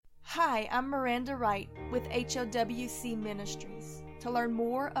Hi, I'm Miranda Wright with HOWC Ministries. To learn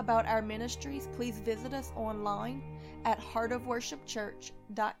more about our ministries, please visit us online at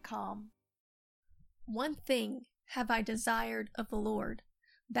heartofworshipchurch.com. One thing have I desired of the Lord,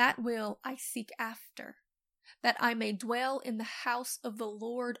 that will I seek after, that I may dwell in the house of the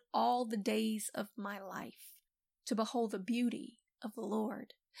Lord all the days of my life, to behold the beauty of the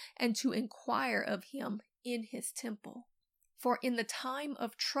Lord, and to inquire of him in his temple. For in the time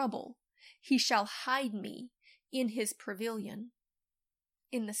of trouble he shall hide me in his pavilion.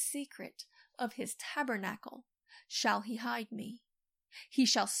 In the secret of his tabernacle shall he hide me. He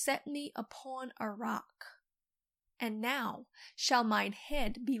shall set me upon a rock. And now shall mine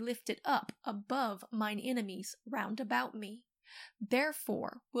head be lifted up above mine enemies round about me.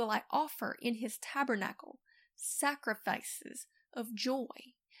 Therefore will I offer in his tabernacle sacrifices of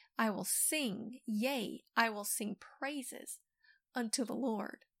joy. I will sing, yea, I will sing praises unto the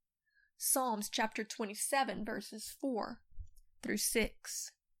Lord. Psalms chapter 27 verses 4 through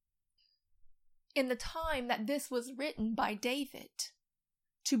 6. In the time that this was written by David,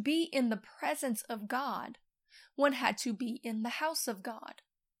 to be in the presence of God, one had to be in the house of God,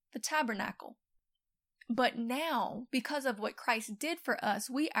 the tabernacle. But now, because of what Christ did for us,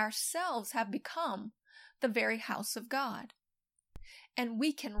 we ourselves have become the very house of God. And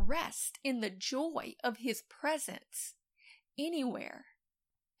we can rest in the joy of his presence anywhere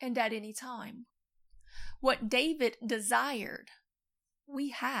and at any time. What David desired,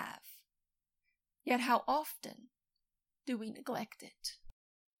 we have. Yet how often do we neglect it?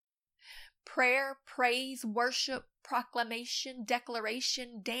 Prayer, praise, worship, proclamation,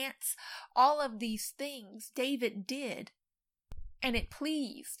 declaration, dance, all of these things David did, and it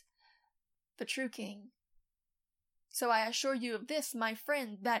pleased the true King. So I assure you of this, my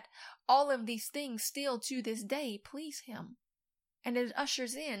friend, that all of these things still to this day please him. And it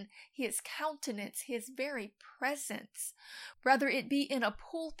ushers in his countenance, his very presence, whether it be in a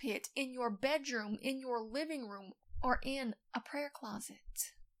pulpit, in your bedroom, in your living room, or in a prayer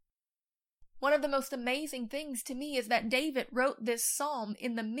closet. One of the most amazing things to me is that David wrote this psalm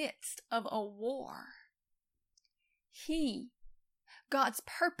in the midst of a war. God's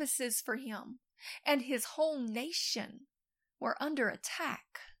purposes for him, and his whole nation were under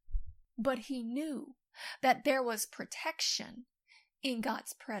attack. But he knew that there was protection in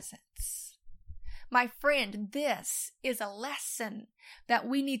God's presence. My friend, this is a lesson that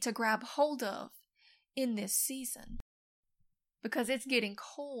we need to grab hold of in this season, because it's getting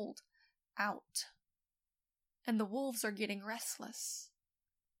cold out and the wolves are getting restless.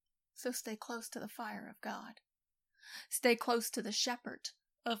 So stay close to the fire of God. Stay close to the shepherd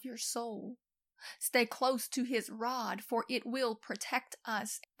of your soul. Stay close to his rod, for it will protect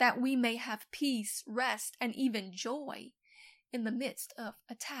us, that we may have peace, rest, and even joy in the midst of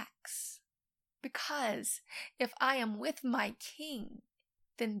attacks. Because if I am with my King,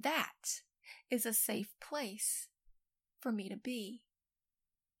 then that is a safe place for me to be,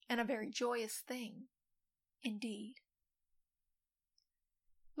 and a very joyous thing indeed.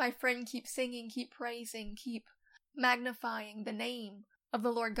 My friend, keep singing, keep praising, keep magnifying the name of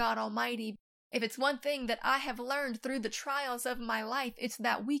the Lord God Almighty. If it's one thing that I have learned through the trials of my life, it's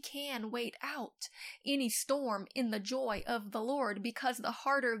that we can wait out any storm in the joy of the Lord, because the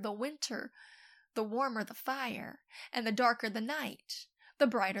harder the winter, the warmer the fire, and the darker the night, the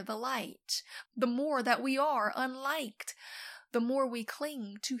brighter the light. The more that we are unliked, the more we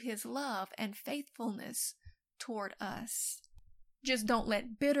cling to his love and faithfulness toward us. Just don't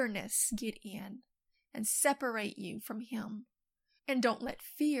let bitterness get in and separate you from him. And don't let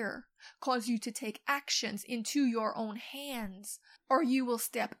fear cause you to take actions into your own hands, or you will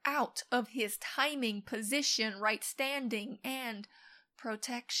step out of his timing, position, right standing, and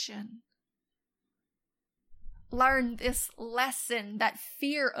protection. Learn this lesson that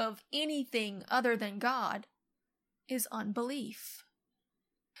fear of anything other than God is unbelief.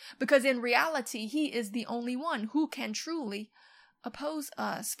 Because in reality, he is the only one who can truly oppose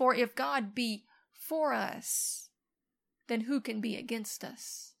us. For if God be for us, then who can be against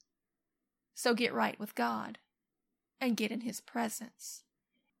us? So get right with God and get in his presence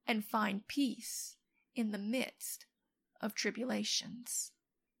and find peace in the midst of tribulations,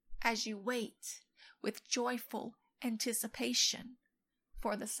 as you wait with joyful anticipation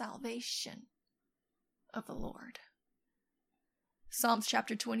for the salvation of the Lord. Psalms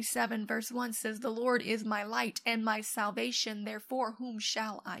chapter 27 verse 1 says, "The Lord is my light and my salvation, therefore whom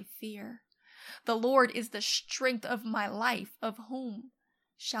shall I fear? The Lord is the strength of my life, of whom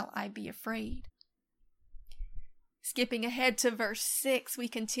shall I be afraid?" Skipping ahead to verse 6, we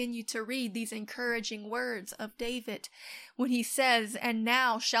continue to read these encouraging words of David when he says, "And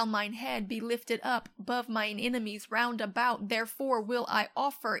now shall mine head be lifted up above mine enemies round about. Therefore will I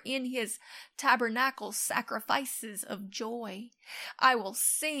offer in his tabernacle sacrifices of joy. I will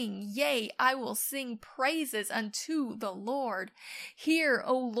sing, yea, I will sing praises unto the Lord. Hear,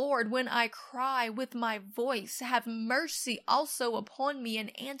 O Lord, when I cry with my voice. Have mercy also upon me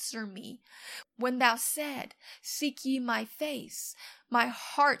and answer me. When thou said, Seek ye my face, my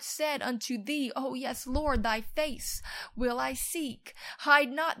heart said unto thee, O yes, Lord, thy face will I seek.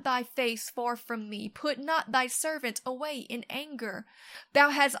 Hide not thy face far from me. Put not thy servant away in anger. Thou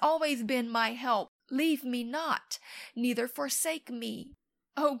hast always been my help. Leave me not, neither forsake me.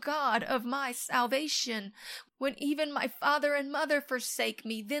 O God of my salvation, when even my father and mother forsake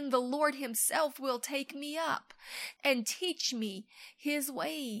me, then the Lord himself will take me up and teach me his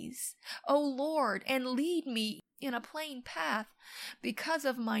ways. O Lord, and lead me in a plain path because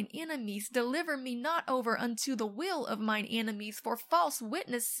of mine enemies. Deliver me not over unto the will of mine enemies, for false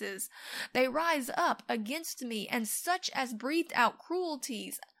witnesses they rise up against me, and such as breathe out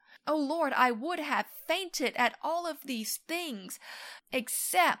cruelties. O Lord, I would have fainted at all of these things,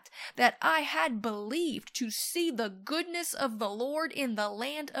 except that I had believed to see the goodness of the Lord in the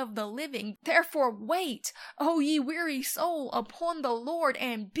land of the living. Therefore wait, O ye weary soul, upon the Lord,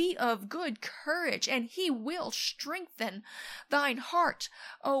 and be of good courage, and he will strengthen thine heart.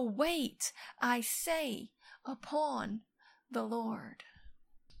 O wait, I say, upon the Lord."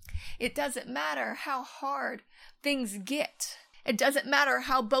 It doesn't matter how hard things get. It doesn't matter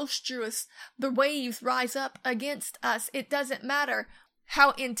how boisterous the waves rise up against us. It doesn't matter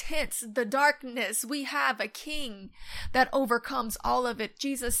how intense the darkness. We have a king that overcomes all of it.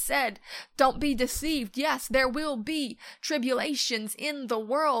 Jesus said, don't be deceived. Yes, there will be tribulations in the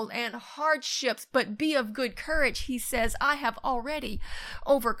world and hardships, but be of good courage. He says, I have already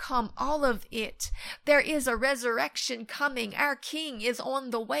overcome all of it. There is a resurrection coming. Our king is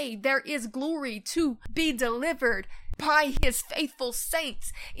on the way. There is glory to be delivered by his faithful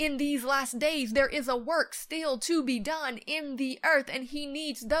saints in these last days. There is a work still to be done in the earth, and he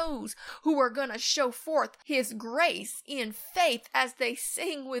needs those who are going to show forth his grace in faith as they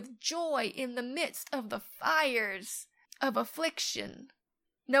sing with joy in the midst of the fires of affliction,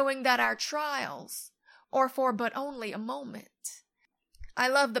 knowing that our trials are for but only a moment. I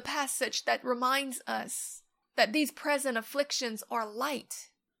love the passage that reminds us that these present afflictions are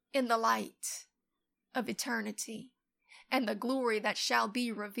light in the light of eternity and the glory that shall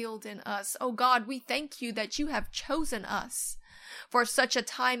be revealed in us. Oh God, we thank you that you have chosen us for such a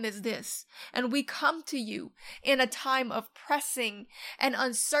time as this. And we come to you in a time of pressing and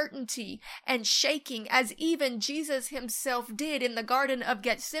uncertainty and shaking, as even Jesus himself did in the Garden of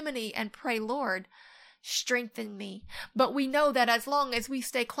Gethsemane, and pray, Lord, strengthen me. But we know that as long as we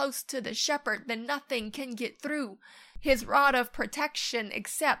stay close to the shepherd, then nothing can get through his rod of protection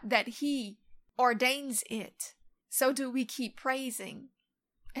except that he ordains it. So do we keep praising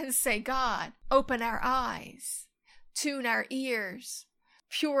and say, God, open our eyes, tune our ears,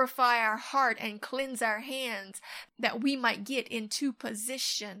 purify our heart, and cleanse our hands, that we might get into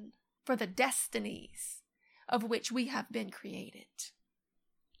position for the destinies of which we have been created.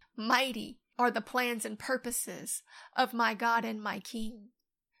 Mighty are the plans and purposes of my God and my King.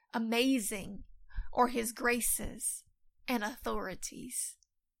 Amazing are his graces and authorities.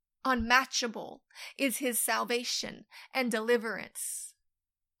 Unmatchable is his salvation and deliverance.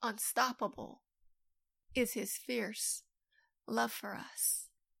 Unstoppable is his fierce love for us.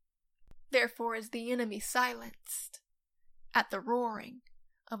 Therefore is the enemy silenced at the roaring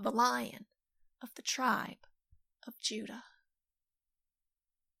of the Lion of the tribe of Judah,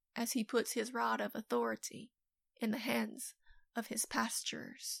 as he puts his rod of authority in the hands of his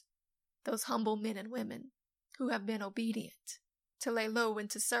pasturers, those humble men and women who have been obedient to lay low and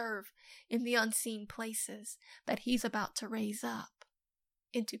to serve in the unseen places that he's about to raise up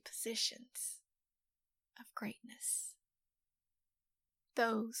into positions of greatness.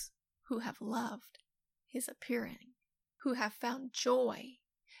 Those who have loved his appearing, who have found joy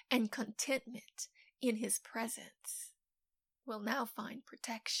and contentment in his presence, will now find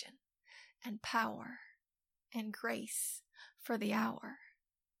protection and power and grace for the hour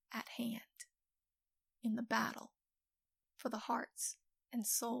at hand in the battle for the hearts and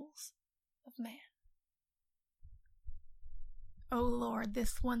souls of man. O Lord,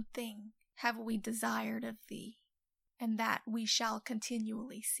 this one thing have we desired of thee, and that we shall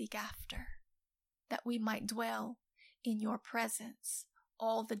continually seek after, that we might dwell in your presence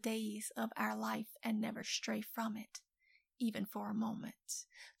all the days of our life and never stray from it, even for a moment,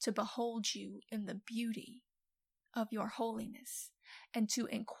 to behold you in the beauty of your holiness and to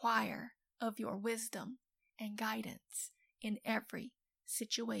inquire of your wisdom and guidance in every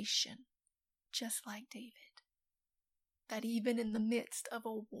situation, just like David. That even in the midst of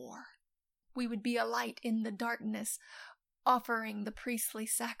a war, we would be a light in the darkness, offering the priestly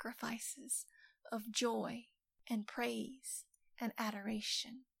sacrifices of joy and praise and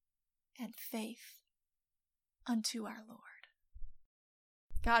adoration and faith unto our Lord.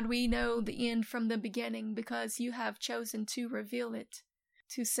 God, we know the end from the beginning because you have chosen to reveal it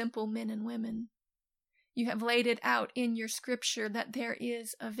to simple men and women. You have laid it out in your scripture that there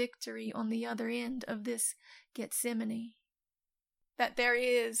is a victory on the other end of this Gethsemane, that there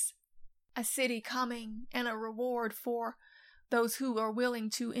is a city coming and a reward for those who are willing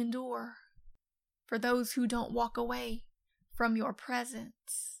to endure, for those who don't walk away from your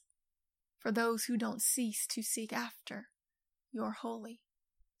presence, for those who don't cease to seek after your Holy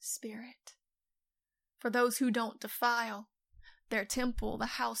Spirit, for those who don't defile their temple, the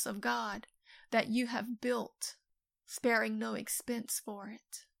house of God that you have built, sparing no expense for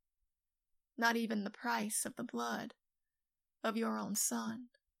it, not even the price of the blood of your own Son,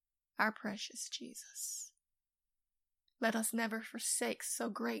 our precious Jesus. Let us never forsake so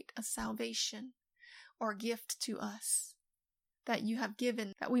great a salvation or gift to us that you have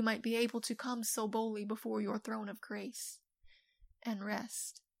given, that we might be able to come so boldly before your throne of grace and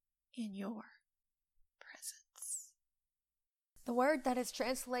rest in your presence. The word that is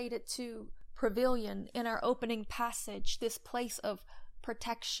translated to pavilion in our opening passage, this place of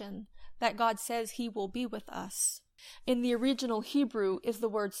protection that God says he will be with us, in the original Hebrew is the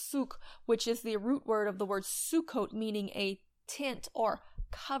word suk, which is the root word of the word sukkot, meaning a tent or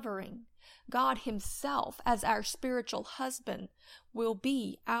covering. God himself, as our spiritual husband, will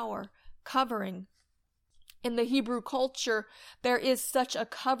be our covering. In the Hebrew culture, there is such a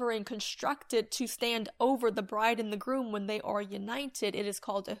covering constructed to stand over the bride and the groom when they are united. It is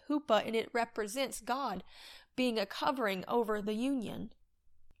called a huppah, and it represents God being a covering over the union.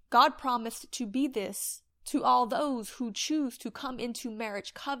 God promised to be this to all those who choose to come into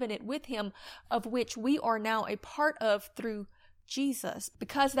marriage covenant with him, of which we are now a part of through Jesus,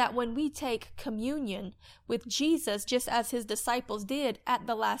 because that when we take communion with Jesus, just as his disciples did at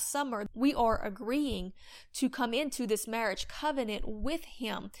the last summer, we are agreeing to come into this marriage covenant with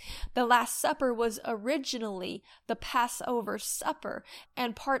him. The Last Supper was originally the Passover supper,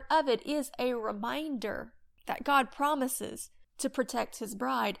 and part of it is a reminder that God promises to protect his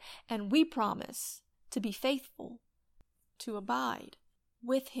bride, and we promise to be faithful, to abide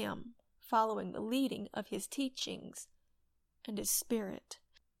with him, following the leading of his teachings and his Spirit.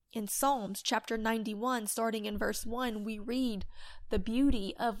 In Psalms chapter 91, starting in verse 1, we read the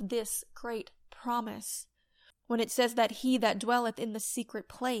beauty of this great promise when it says that he that dwelleth in the secret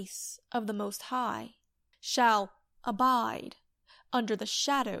place of the Most High shall abide under the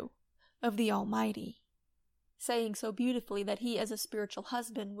shadow of the Almighty, saying so beautifully that he as a spiritual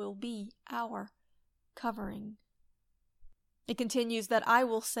husband will be our covering. It continues that I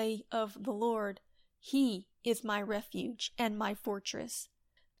will say of the Lord, he is my refuge and my fortress.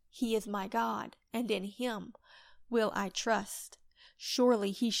 He is my God, and in him will I trust.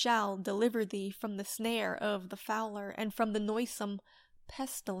 Surely he shall deliver thee from the snare of the fowler and from the noisome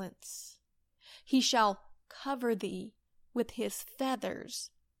pestilence. He shall cover thee with his feathers,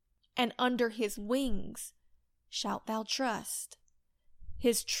 and under his wings shalt thou trust.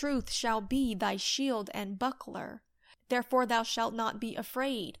 His truth shall be thy shield and buckler. Therefore thou shalt not be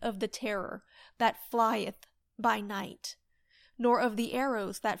afraid of the terror that flieth by night, nor of the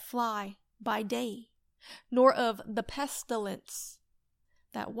arrows that fly by day, nor of the pestilence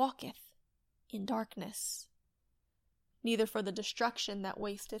that walketh in darkness, neither for the destruction that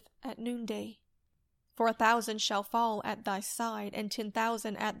wasteth at noonday. For 1,000 shall fall at thy side, and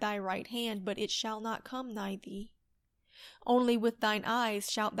 10,000 at thy right hand, but it shall not come nigh thee. Only with thine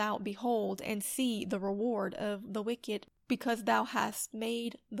eyes shalt thou behold and see the reward of the wicked, because thou hast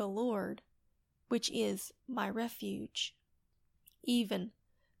made the Lord, which is my refuge, even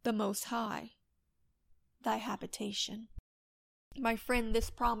the Most High, thy habitation. My friend, this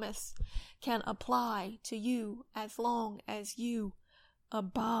promise can apply to you as long as you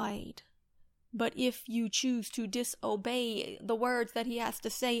abide. But if you choose to disobey the words that he has to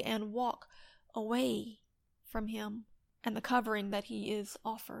say and walk away from him and the covering that he is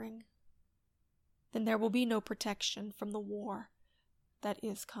offering, then there will be no protection from the war that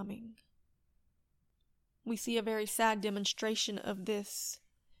is coming. We see a very sad demonstration of this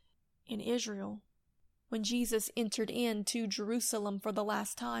in Israel. When Jesus entered into Jerusalem for the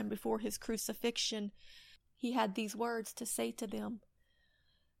last time before his crucifixion, he had these words to say to them.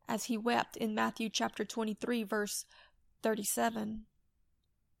 as he wept in Matthew chapter 23, verse 37.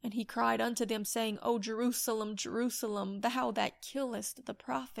 And he cried unto them, saying, O Jerusalem, Jerusalem, thou that killest the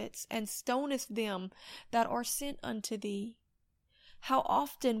prophets, and stonest them that are sent unto thee, how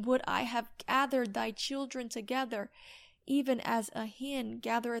often would I have gathered thy children together, even as a hen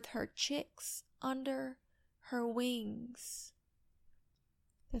gathereth her chicks under her wings.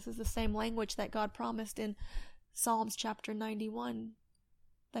 This is the same language that God promised in Psalms chapter 91,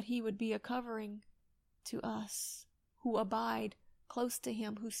 that he would be a covering to us who abide close to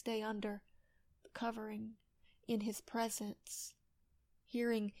him, who stay under the covering in his presence,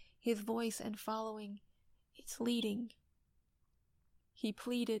 hearing his voice and following its leading. He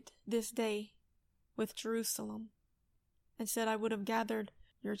pleaded this day with Jerusalem and said, I would have gathered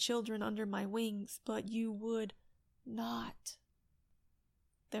your children under my wings, but you would not.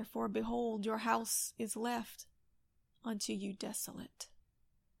 Therefore, behold, your house is left unto you desolate.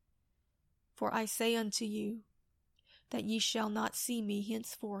 For I say unto you, that ye shall not see me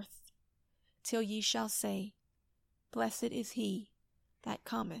henceforth, till ye shall say, Blessed is he that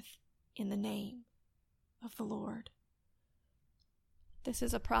cometh in the name of the Lord. This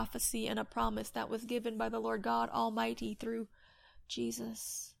is a prophecy and a promise that was given by the Lord God Almighty through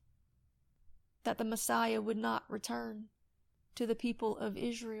Jesus, that the Messiah would not return to the people of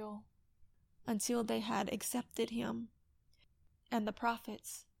Israel until they had accepted him and the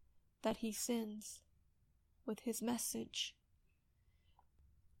prophets that he sends with his message.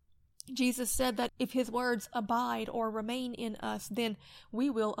 Jesus said that if his words abide or remain in us, then we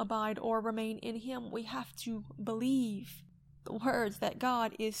will abide or remain in him. We have to believe the words that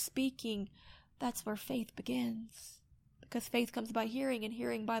God is speaking. That's where faith begins. Because faith comes by hearing, and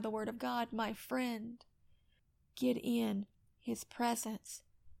hearing by the word of God. My friend, get in his presence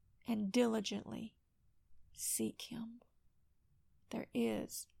and diligently seek him. There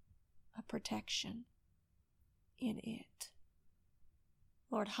is a protection in it.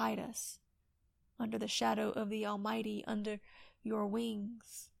 Lord, hide us under the shadow of the Almighty, under your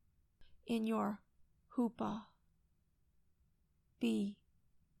wings, in your huppah. Be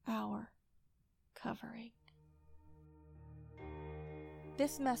our covering.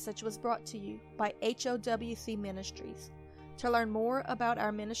 This message was brought to you by HOWC Ministries. To learn more about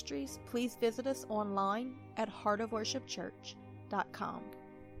our ministries, please visit us online at heartofworshipchurch.com.